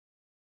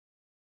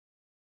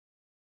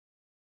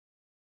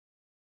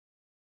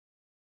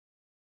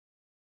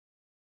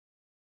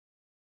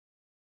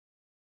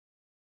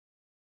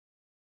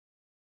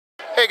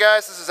Hey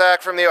guys, this is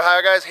Zach from the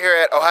Ohio Guys here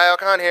at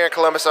OhioCon here in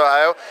Columbus,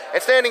 Ohio.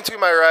 And standing to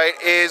my right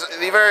is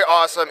the very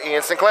awesome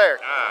Ian Sinclair.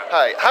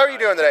 Hi, how are you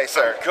doing today,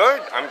 sir?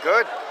 I'm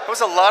good. There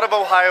was a lot of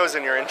Ohio's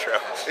in your intro.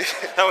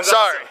 That was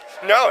Sorry.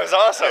 Awesome. No, it was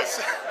awesome.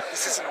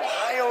 This is an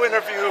Ohio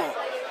interview.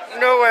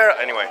 Nowhere.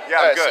 Anyway,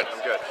 yeah, I'm good.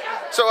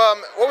 So,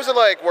 what was it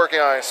like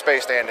working on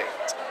Space Dandy?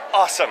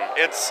 Awesome.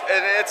 It's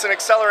an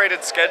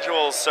accelerated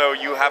schedule, so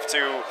you have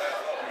to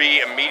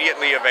be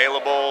immediately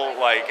available,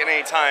 like at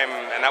any time,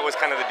 and that was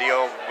kind of the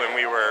deal when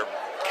we were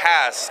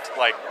cast.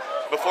 Like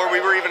before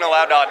we were even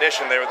allowed to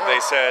audition, they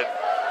said,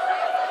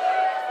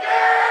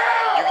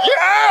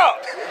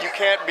 you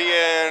can't be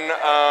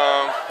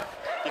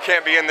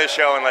in this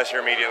show unless you're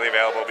immediately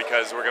available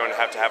because we're going to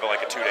have like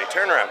a 2-day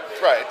turnaround.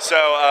 Right.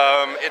 So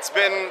it's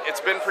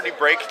been pretty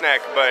breakneck,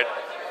 but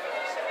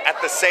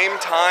at the same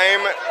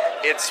time,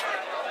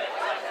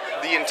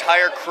 the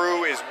entire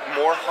crew is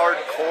more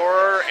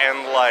hardcore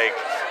and like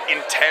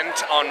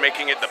intent on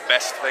making it the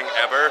best thing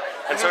ever.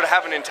 And so to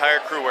have an entire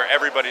crew where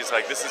everybody's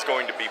like, this is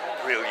going to be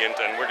brilliant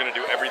and we're going to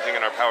do everything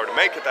in our power to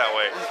make it that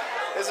way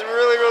is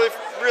really, really,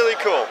 really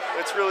cool.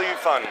 It's really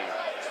fun.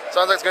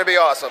 Sounds like it's going to be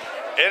awesome.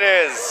 It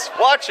is.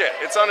 Watch it.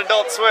 It's on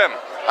Adult Swim.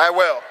 I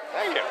will.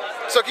 Thank you.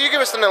 So can you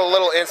give us a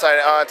little insight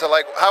onto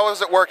like, how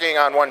is it working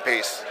on One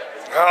Piece?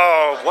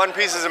 Oh, One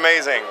Piece is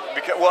amazing.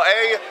 Because, well,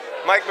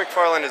 Mike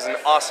McFarlane is an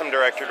awesome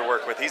director to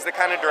work with. He's the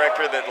kind of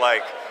director that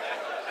like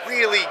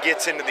really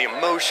gets into the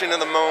emotion of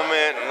the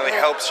moment and really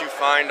helps you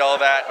find all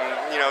that,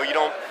 and you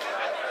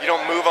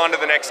don't move on to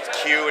the next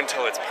cue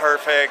until it's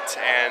perfect,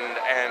 and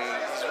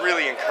he's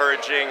really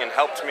encouraging and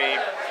helped me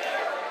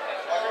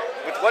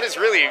with what is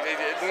really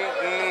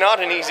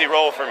not an easy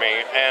role for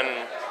me, and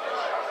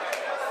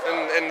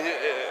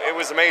it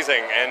was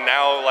amazing. And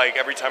now like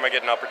every time I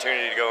get an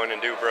opportunity to go in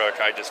and do Brooke,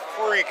 I just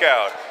freak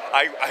out.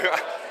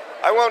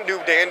 I won't do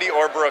Dandy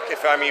or Brooke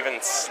if I'm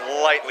even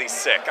slightly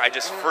sick. I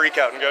just freak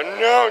out and go,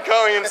 no, I'm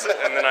calling in sick.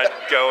 And then I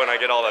go and I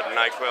get all that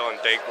NyQuil and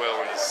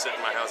Dayquil and just sit in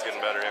my house getting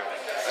better. Yeah.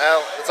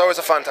 Well, it's always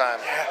a fun time.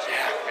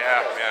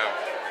 Yeah.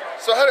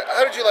 So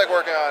how did you like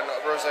working on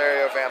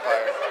Rosario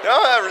Vampire?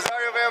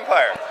 Rosario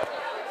Vampire.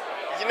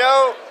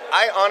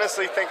 I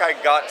honestly think I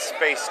got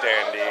Space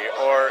Dandy,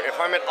 or if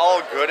I'm at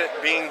all good at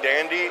being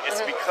Dandy,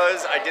 it's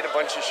because I did a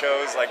bunch of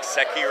shows like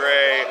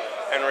Sekirei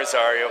and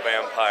Rosario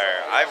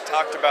Vampire. I've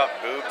talked about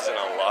boobs in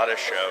a lot of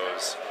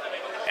shows,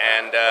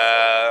 and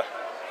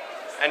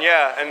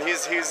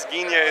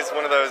Genya is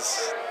one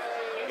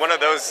of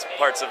those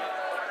parts of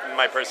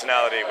my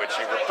personality which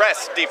you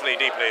repress deeply,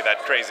 that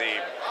crazy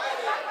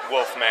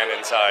wolf man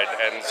inside,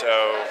 and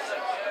so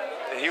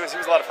he was a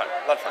lot of fun.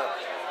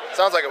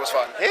 Sounds like it was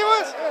fun. He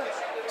was. Yeah.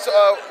 So,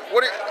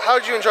 how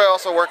did you enjoy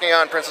also working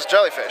on Princess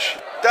Jellyfish?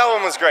 That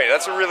one was great.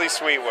 That's a really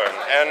sweet one.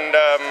 And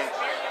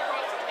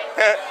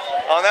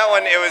on that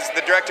one, it was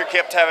the director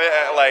kept having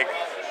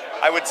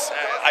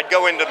I'd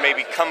go into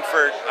maybe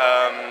comfort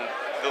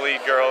the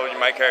lead girl.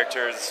 My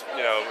character's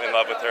in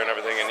love with her and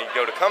everything, and he'd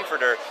go to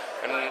comfort her,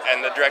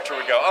 and the director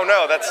would go, "Oh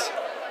no, that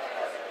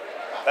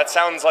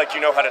sounds like you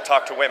know how to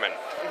talk to women.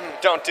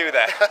 Don't do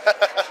that."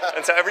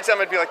 And so every time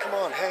I'd be like, "Come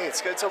on, hey,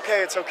 it's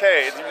okay."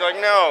 And he'd be like,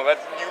 "No,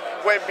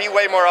 be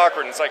way more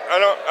awkward." And it's like,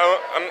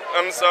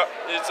 I'm so,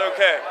 it's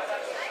okay.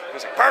 I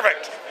was like,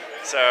 perfect.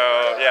 So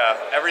yeah,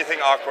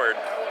 everything awkward.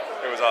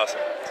 It was awesome.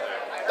 So,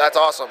 that's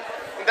awesome.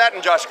 That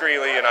and Josh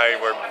Greeley and I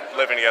were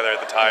living together at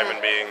the time and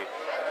being,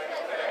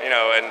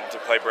 and to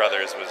play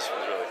brothers was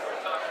really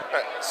fun.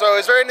 Right. So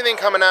is there anything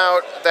coming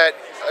out that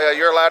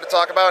you're allowed to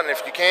talk about? And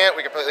if you can't,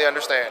 we completely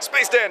understand.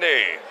 Space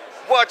Dandy.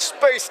 Watch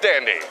Space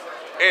Dandy.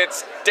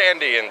 It's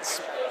dandy in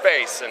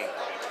space, and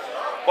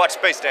watch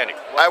Space Dandy.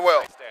 I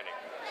will. Space Dandy.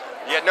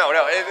 Yeah, no.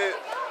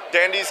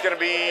 Dandy's going to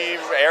be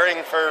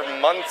airing for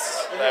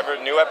months.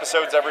 New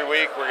episodes every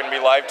week. We're going to be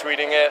live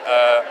tweeting it.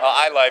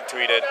 I live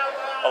tweet it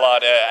a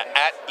lot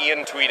at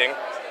Ian Tweeting,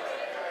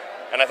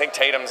 and I think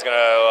Tatum's going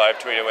to live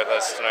tweet it with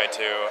us tonight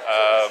too.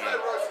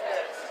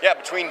 Yeah,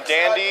 between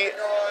Dandy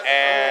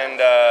and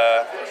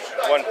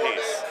One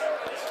Piece.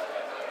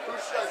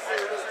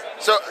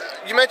 So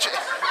you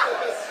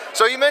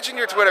mentioned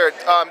your Twitter.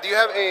 Do you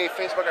have a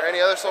Facebook or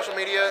any other social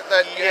media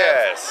that you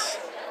Yes.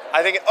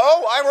 I think,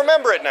 I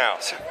remember it now.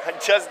 So I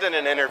just did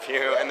an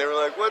interview, and they were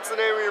like, "What's the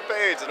name of your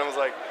page?" And I was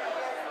like,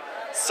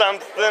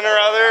 something or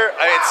other.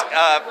 It's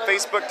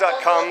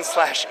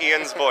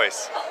facebook.com/Ian's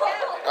Voice.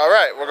 All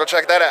right, we'll go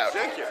check that out.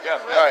 Thank you.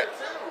 Yeah. All right.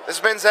 This has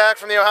been Zach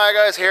from the Ohio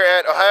Guys here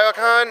at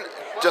OhioCon.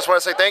 Just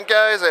want to say thank you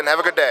guys and have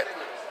a good day.